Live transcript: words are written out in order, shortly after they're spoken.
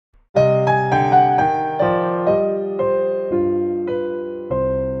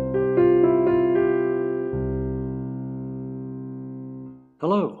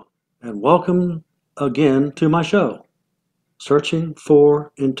Welcome again to my show, Searching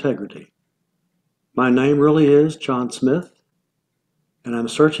for Integrity. My name really is John Smith, and I'm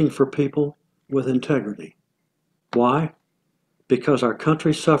searching for people with integrity. Why? Because our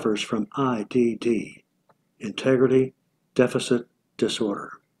country suffers from IDD, Integrity Deficit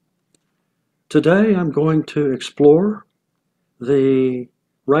Disorder. Today I'm going to explore the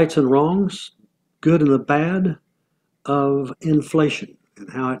rights and wrongs, good and the bad, of inflation and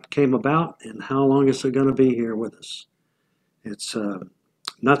how it came about and how long is it going to be here with us. It's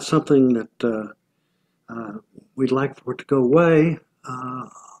not something that we'd like for it to go away. A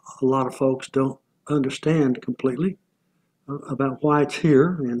lot of folks don't understand completely about why it's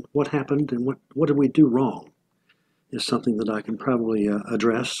here and what happened and what did we do wrong is something that I can probably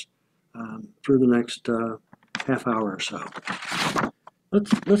address through the next half hour or so.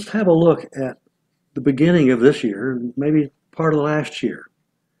 Let's have a look at the beginning of this year and maybe part of the last year.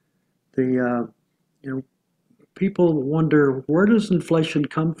 People wonder, where does inflation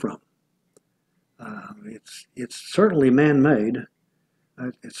come from? It's certainly man-made.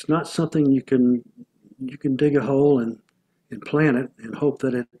 It's not something you can dig a hole and plant it and hope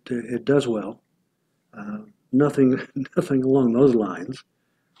that it does well. Nothing along those lines.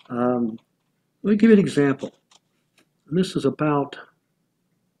 Let me give you an example. And this is about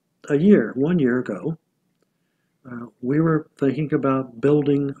 1 year ago. We were thinking about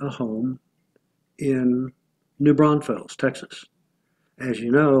building a home in New Braunfels, Texas. As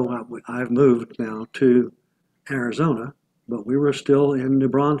you know, I've moved now to Arizona, but we were still in New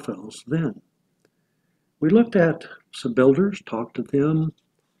Braunfels then. We looked at some builders, talked to them.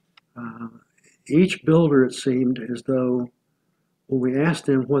 Each builder, it seemed as though when we asked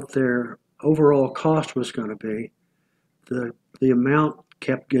them what their overall cost was going to be, the amount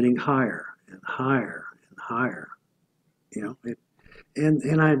kept getting higher and higher and higher.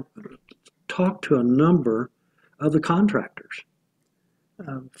 And I talked to a number of the contractors.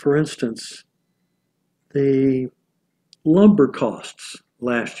 For instance, the lumber costs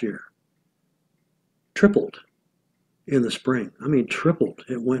last year tripled in the spring. I mean, tripled.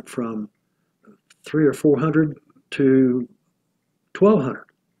 It went from 300 or 400 to 1,200,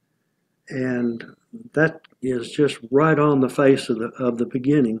 and that is just right on the face of the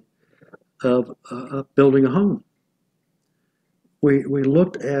beginning of building a home. We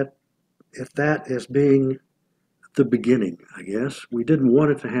looked at that as being the beginning, I guess. We didn't want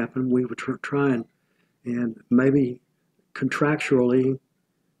it to happen. We would try and maybe contractually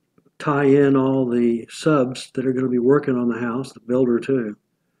tie in all the subs that are going to be working on the house, the builder too,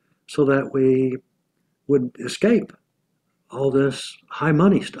 so that we would escape all this high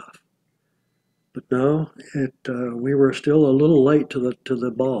money stuff. But no, we were still a little late to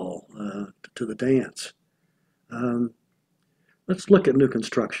the ball, to the dance. Let's look at new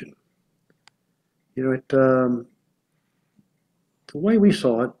construction. The way we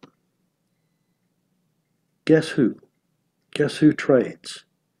saw it, guess who? Guess who trades?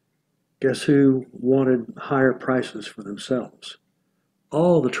 Guess who wanted higher prices for themselves?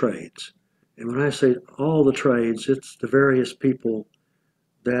 All the trades. And when I say all the trades, it's the various people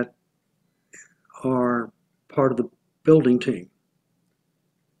that are part of the building team.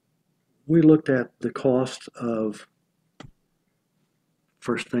 We looked at the cost of,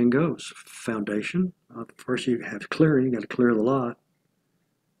 first thing goes, foundation. First you have clearing, you got to clear the lot.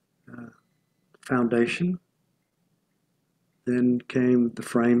 Foundation. Then came the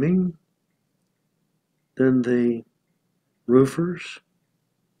framing. Then the roofers,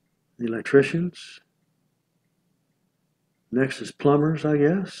 the electricians. Next is plumbers, I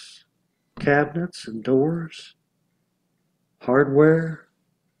guess. Cabinets and doors. Hardware.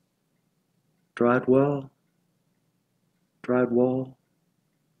 Drywall.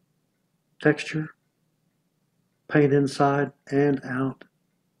 Texture. Paint inside and out.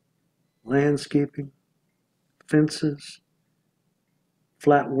 Landscaping. Fences.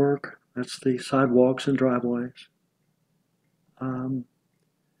 Flat work. That's the sidewalks and driveways.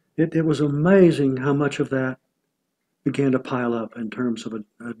 It was amazing how much of that began to pile up in terms of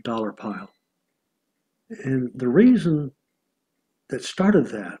a dollar pile. And the reason that started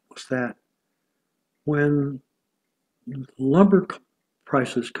that was that when lumber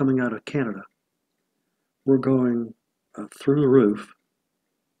prices coming out of Canada were going through the roof,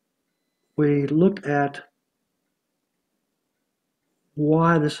 we looked at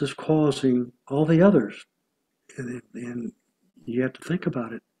why this is causing all the others. And you have to think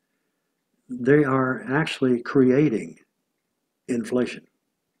about it. They are actually creating inflation.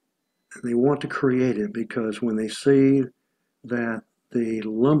 And they want to create it because when they see that the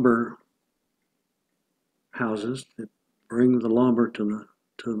lumber houses that bring the lumber to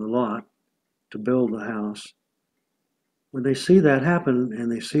the lot to build the house, when they see that happen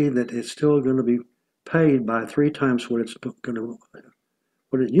and they see that it's still going to be paid by 3 times what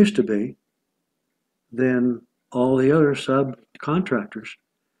what it used to be, then all the other subcontractors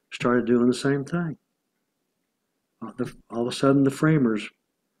started doing the same thing. All of a sudden, the framers'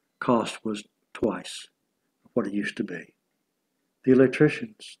 cost was twice what it used to be. The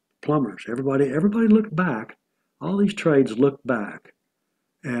electricians, plumbers, everybody looked back. All these trades looked back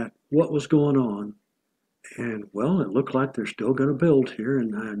at what was going on, and well, it looked like they're still going to build here.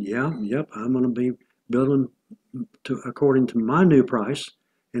 And I'm going to be building according to my new price,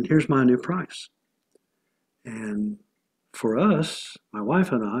 and here's my new price. And for us, my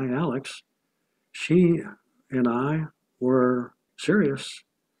wife and I, Alex, she and I were serious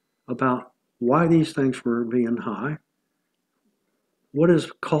about why these things were being high. What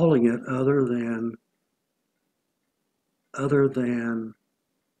is calling it other than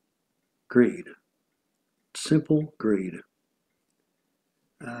greed? Simple greed.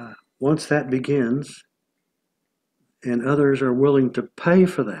 Once that begins, and others are willing to pay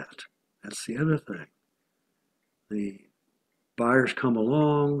for that, that's the other thing. The buyers come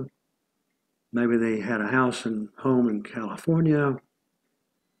along. Maybe they had a house and home in California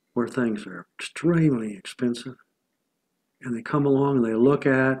where things are extremely expensive. And they come along and they look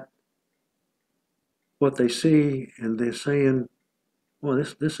at what they see and they're saying, well,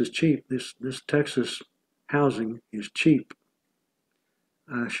 this is cheap. This Texas housing is cheap.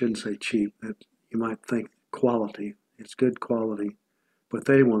 I shouldn't say cheap. You might think quality. It's good quality, but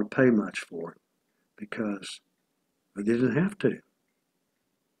they didn't want to pay much for it because they didn't have to.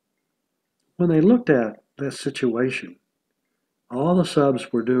 When they looked at that situation, all the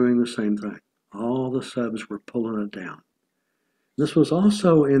subs were doing the same thing. All the subs were pulling it down. This was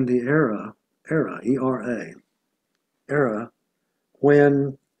also in the era, E-R-A, era,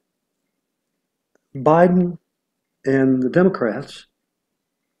 when Biden and the Democrats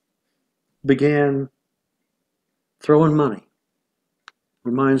began throwing money.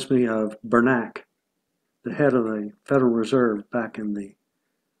 Reminds me of Bernanke, the head of the Federal Reserve back in the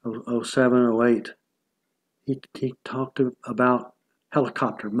 07, 08. He talked about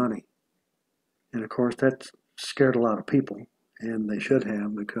helicopter money. And of course, that scared a lot of people, and they should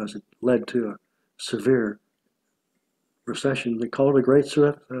have, because it led to a severe recession. They called it a great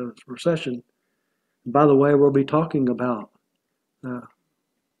recession. And by the way, we'll be talking about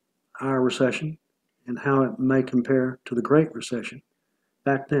our recession and how it may compare to the Great Recession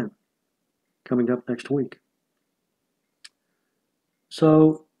back then, coming up next week.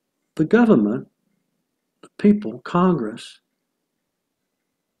 So the government, the people, Congress,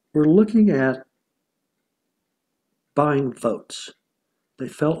 were looking at buying votes. They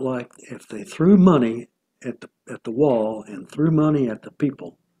felt like if they threw money at the wall and threw money at the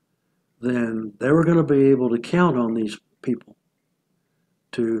people, then they were going to be able to count on these people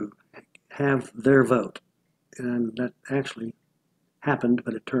to have their vote. And that actually happened,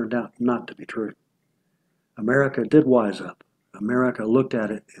 but it turned out not to be true. America did wise up. America looked at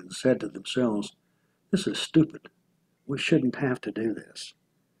it and said to themselves, this is stupid. We shouldn't have to do this.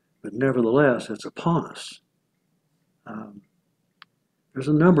 But nevertheless, it's upon us. There's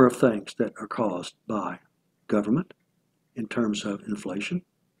a number of things that are caused by government in terms of inflation,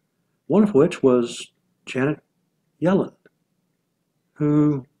 one of which was Janet Yellen,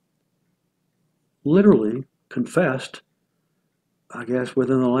 who literally confessed, I guess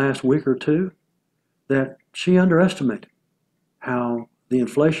within the last week or two, that she underestimated how the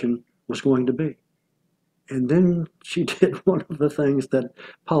inflation was going to be. And then she did one of the things that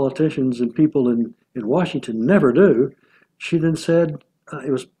politicians and people in Washington never do. She then said,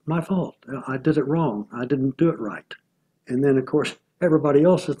 it was my fault. I did it wrong. I didn't do it right. And then, of course, everybody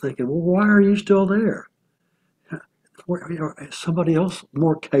else is thinking, well, why are you still there? Is somebody else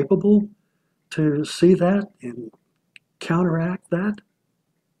more capable to see that and counteract that?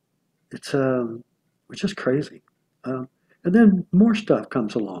 It's just crazy. And then more stuff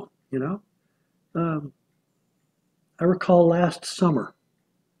comes along, you know. I recall last summer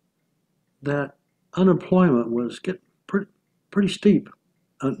that unemployment was getting pretty steep.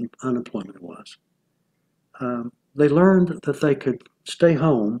 Unemployment was. They learned that they could stay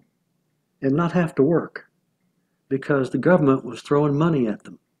home and not have to work because the government was throwing money at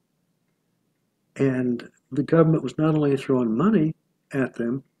them. And the government was not only throwing money at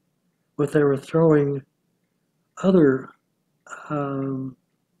them, but they were throwing other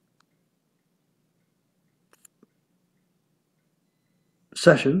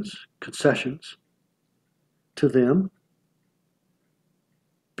concessions to them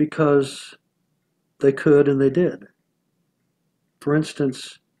because they could and they did. For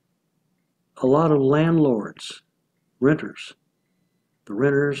instance, a lot of landlords, renters, the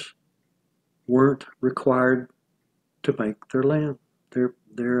renters weren't required to make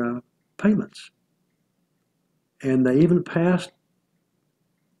their payments. And they even passed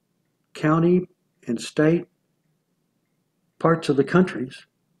county and state parts of the countries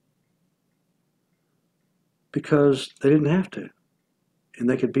because they didn't have to. And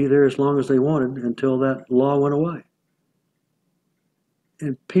they could be there as long as they wanted until that law went away.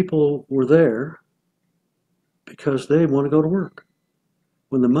 And people were there because they want to go to work.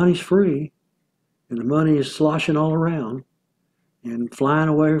 When the money's free and the money is sloshing all around and flying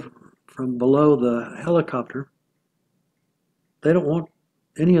away from below the helicopter, they don't want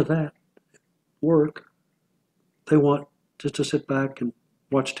any of that work. They want just to sit back and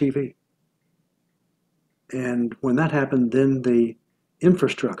watch TV. And when that happened, then the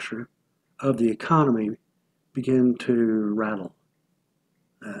infrastructure of the economy began to rattle.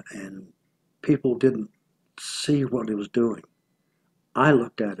 And people didn't see what it was doing. I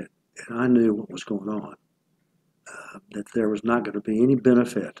looked at it and I knew what was going on, that there was not going to be any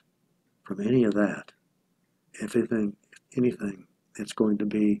benefit from any of that. If anything, it's going to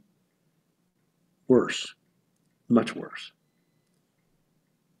be worse, much worse.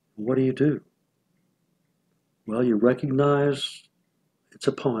 What do? Well, you recognize it's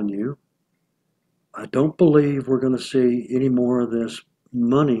upon you. I don't believe we're going to see any more of this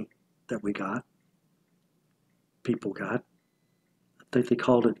money that people got. I think they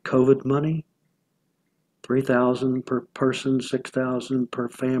called it COVID money. $3,000 per person, $6,000 per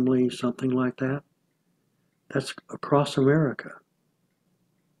family, something like that. That's across America.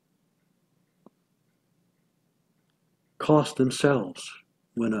 Costs themselves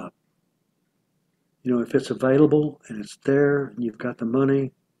went up. You know, if it's available and it's there and you've got the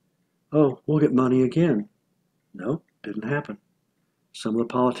money, oh, we'll get money again. No, didn't happen. Some of the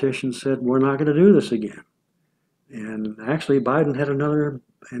politicians said, we're not going to do this again. And actually, Biden had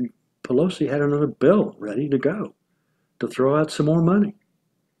and Pelosi had another bill ready to go to throw out some more money.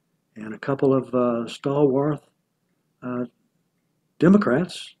 And a couple of stalwart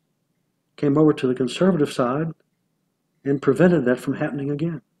Democrats came over to the conservative side and prevented that from happening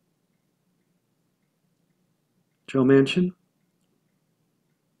again. Joe Manchin,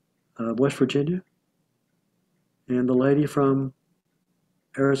 West Virginia, and the lady from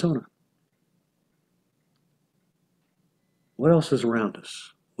Arizona. What else is around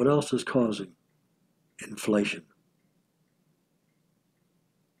us? What else is causing inflation?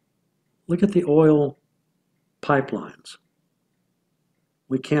 Look at the oil pipelines.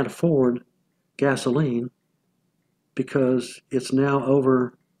 We can't afford gasoline because it's now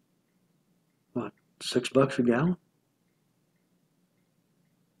over, what, $6 a gallon?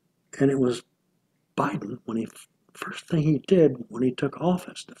 And it was Biden, first thing he did when he took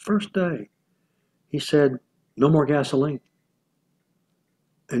office, the first day, he said, no more gasoline.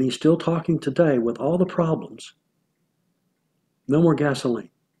 And he's still talking today with all the problems, no more gasoline.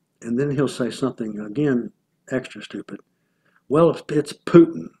 And then he'll say something, again, extra stupid. Well, it's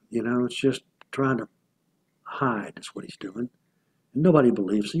Putin, it's just trying to hide is what he's doing. And nobody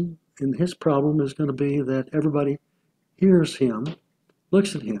believes him. And his problem is going to be that everybody hears him,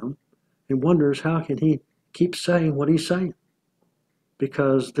 looks at him, and wonders how can he keep saying what he's saying.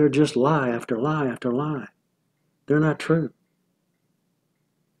 Because they're just lie after lie after lie. They're not true.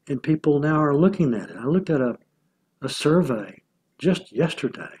 And people now are looking at it. I looked at a survey just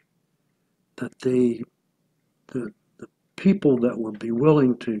yesterday that the people that would be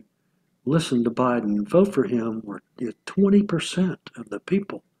willing to listen to Biden and vote for him were 20% of the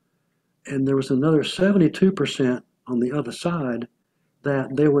people. And there was another 72% on the other side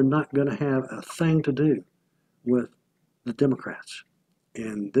that they were not going to have a thing to do with the Democrats.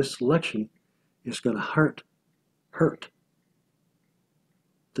 And this election is going to hurt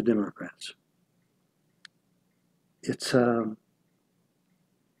the Democrats. It's now,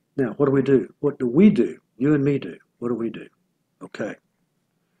 what do we do? What do we do? You and me do. What do we do? Okay.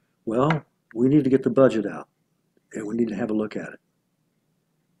 Well, we need to get the budget out, and we need to have a look at it.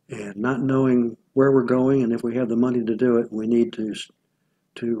 And not knowing where we're going and if we have the money to do it, we need to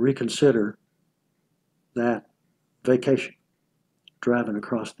reconsider that vacation, driving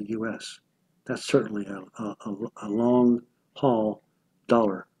across the U.S. That's certainly a long haul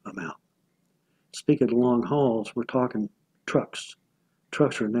dollar amount. Speaking of long hauls, we're talking trucks.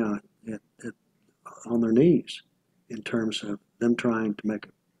 Trucks are now on their knees in terms of them trying to make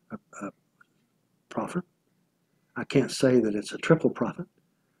a profit. I can't say that it's a triple profit,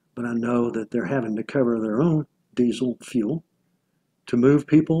 but I know that they're having to cover their own diesel fuel to move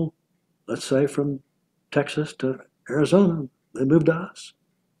people, let's say from Texas to Arizona. They move to us.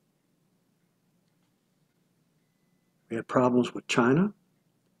 We had problems with China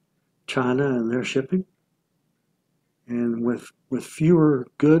and their shipping. And with fewer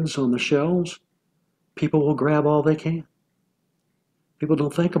goods on the shelves, people will grab all they can. People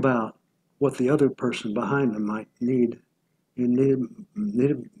don't think about what the other person behind them might need and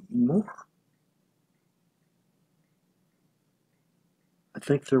needed more. I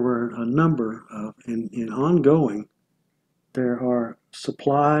think there were a number of, in ongoing, there are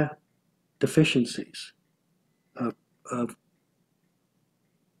supply deficiencies of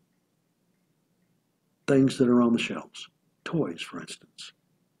things that are on the shelves, toys, for instance.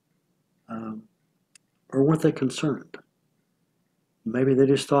 Or weren't they concerned? Maybe they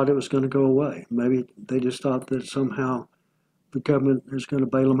just thought it was going to go away. Maybe they just thought that somehow the government is going to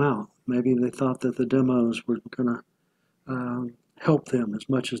bail them out. Maybe they thought that the demos were going to help them as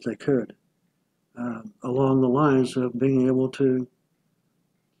much as they could along the lines of being able to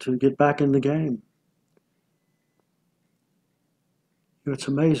get back in the game. It's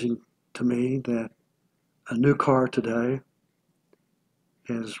amazing to me that a new car today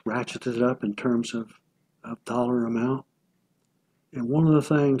has ratcheted up in terms of dollar amount. And one of the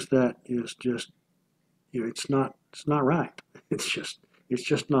things that is just, it's not right. It's just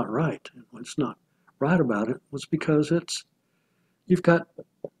not right. And what's not right about it was because you've got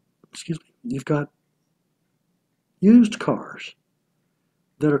used cars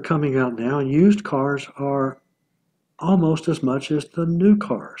that are coming out now, and used cars are almost as much as the new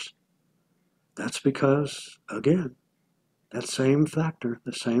cars. That's because, again, that same factor,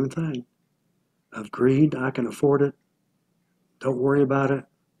 the same thing of greed. I can afford it. Don't worry about it.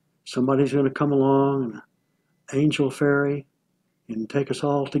 Somebody's going to come along, and an angel fairy, and take us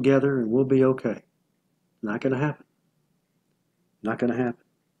all together, and we'll be okay. Not going to happen. Not going to happen.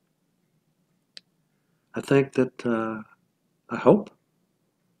 I think that, I hope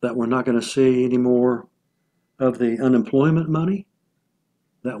that we're not going to see any more of the unemployment money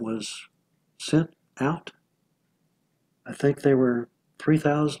that was sent out. I think they were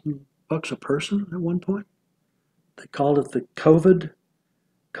 $3,000 a person at one point. They called it the COVID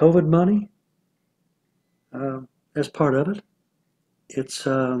money as part of it. It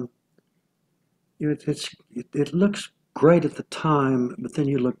looks great at the time, but then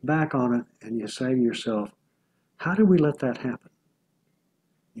you look back on it and you say to yourself, how did we let that happen?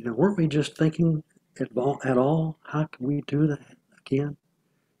 Weren't we just thinking at all? How can we do that again?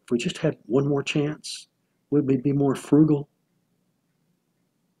 If we just had one more chance, would we be more frugal?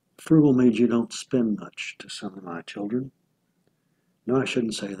 Frugal means you don't spend much to some of my children. No, I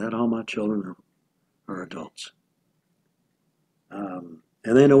shouldn't say that. All my children are adults. And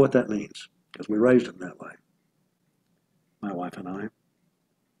they know what that means because we raised them that way, my wife and I.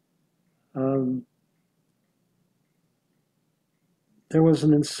 There was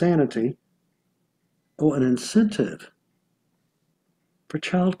an incentive for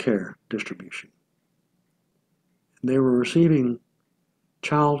child care distribution. They were receiving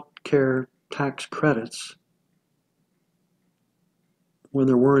child care tax credits when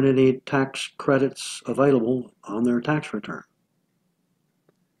there weren't any tax credits available on their tax return.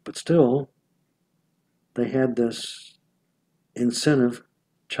 But still, they had this incentive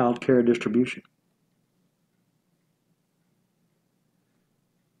child care distribution.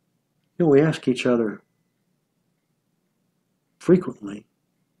 We ask each other frequently,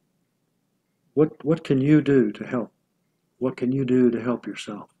 what can you do to help? What can you do to help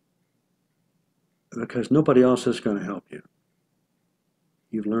yourself? Because nobody else is going to help you.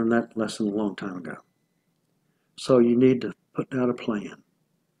 You've learned that lesson a long time ago. So you need to put down a plan.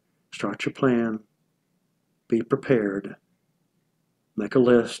 Start your plan. Be prepared. Make a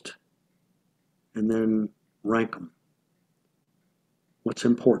list. And then rank them. What's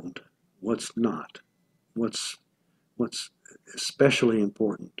important? What's not? What's especially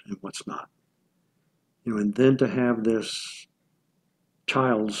important and what's not? And then to have this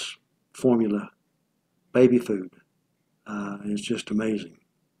child's formula, baby food, is just amazing.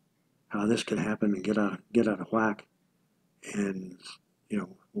 How this can happen and get out of whack, and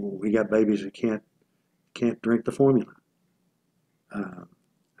we got babies that can't drink the formula.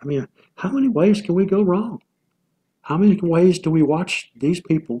 How many ways can we go wrong? How many ways do we watch these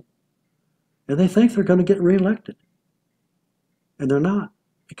people and they think they're going to get reelected? And they're not,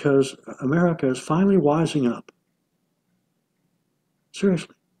 because America is finally wising up.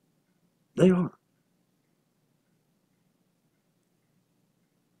 Seriously, they are.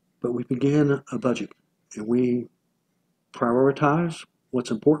 But we begin a budget and we prioritize what's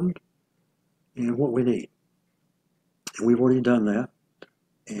important and what we need. And we've already done that.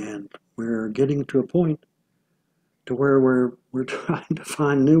 And we're getting to a point to where we're trying to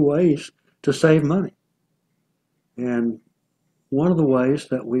find new ways to save money. And one of the ways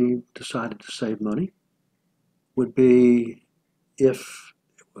that we decided to save money would be if,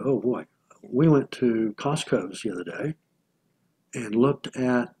 oh boy, we went to Costco's the other day and looked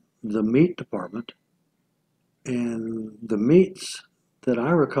at the meat department, and the meats that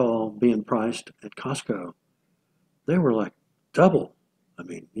I recall being priced at Costco, they were like double. I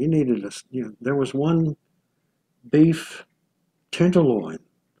mean, you needed there was one beef tenderloin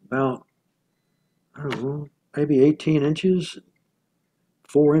about, I don't know, maybe 18 inches,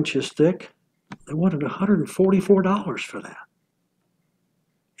 4 inches thick. They wanted $144 for that.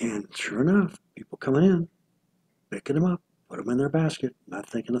 And sure enough, people coming in, picking them up, put them in their basket, not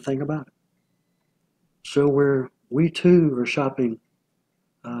thinking a thing about it. So we too are shopping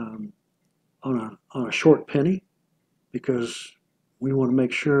um, on a short penny because we want to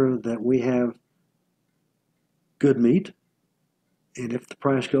make sure that we have good meat, and if the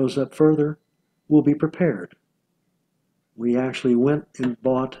price goes up further, we'll be prepared. We actually went and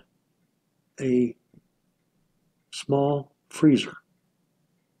bought a small freezer,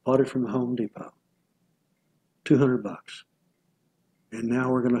 bought it from Home Depot, $200. And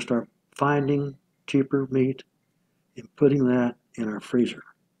now we're going to start finding cheaper meat and putting that in our freezer.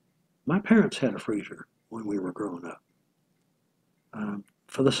 My parents had a freezer when we were growing up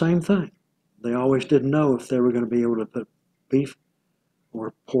for the same thing. They always didn't know if they were going to be able to put beef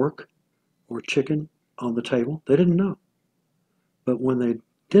or pork or chicken on the table. They didn't know. But when they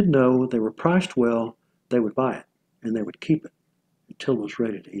did know they were priced well, they would buy it and they would keep it until it was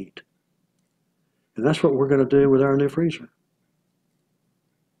ready to eat. And that's what we're going to do with our new freezer.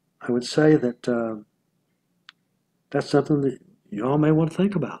 I would say that that's something that you all may want to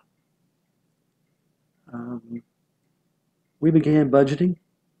think about. Um, we began budgeting,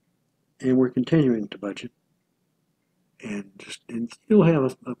 and we're continuing to budget, and you'll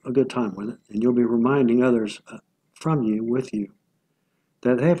have a good time with it, and you'll be reminding others from you, with you,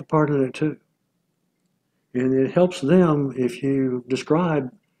 that they have a part in it too. And it helps them if you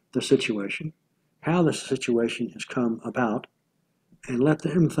describe the situation, how the situation has come about, and let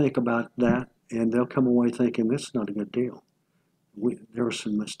them think about that, and they'll come away thinking, this is not a good deal. There were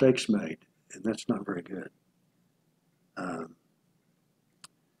some mistakes made, and that's not very good. Um,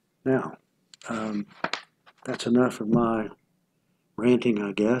 now, um, that's enough of my ranting,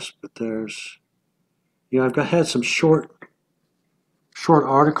 I guess, but I've had some short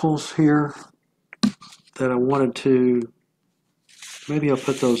articles here that I wanted to, maybe I'll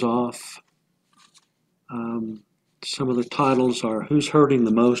put those off. Um, some of the titles are Who's Hurting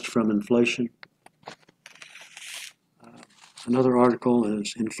the Most from Inflation? Another article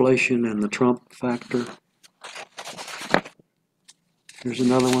is Inflation and the Trump Factor. Here's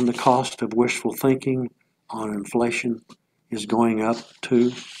another one, The Cost of Wishful Thinking on Inflation is Going Up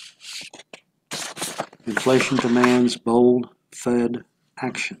Too. Inflation demands bold Fed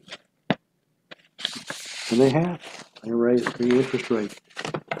action. And they have. They raised the interest rate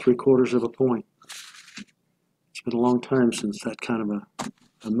 3/4 of a point. It's been a long time since that kind of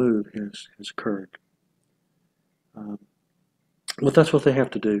a move has occurred. But that's what they have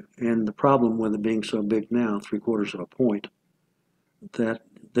to do. And the problem with it being so big now, 3/4 of a point, that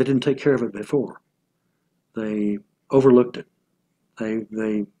they didn't take care of it before. They overlooked it.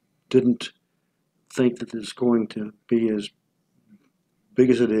 They didn't think that it's going to be as big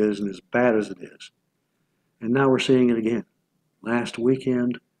as it is and as bad as it is. And now we're seeing it again. Last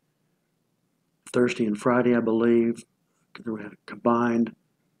weekend, Thursday and Friday, I believe, we had a combined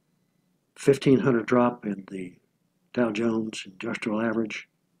 1,500 drop in the Dow Jones Industrial Average,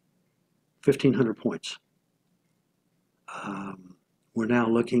 1,500 points. We're now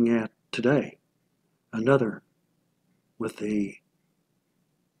looking at today, another with the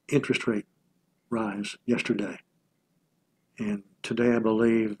interest rate rise yesterday. And today, I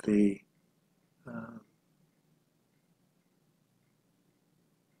believe the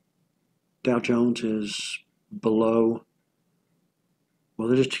Dow Jones is below,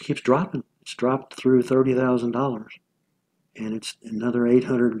 well, it just keeps dropping. It's dropped through $30,000, and it's another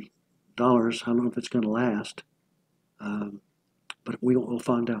 $800. I don't know if it's going to last, but we'll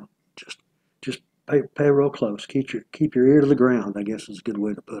find out. Just pay real close. Keep your ear to the ground, I guess is a good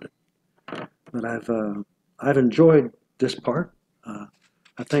way to put it. But I've enjoyed this part.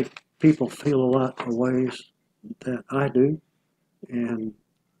 I think people feel a lot of ways that I do, and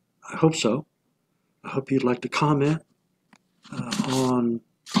I hope so. I hope you'd like to comment on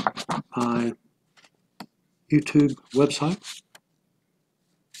my YouTube website.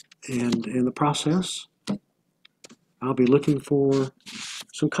 And in the process, I'll be looking for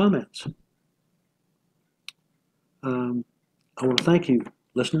some comments. I want to thank you,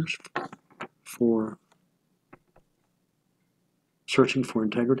 listeners, for searching for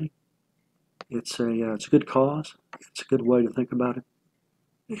integrity. It's a good cause. It's a good way to think about it,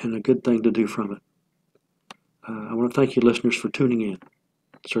 and a good thing to do from it. I want to thank you, listeners, for tuning in,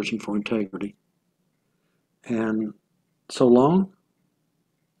 searching for integrity. And so long,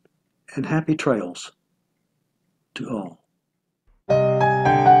 and happy trails to all.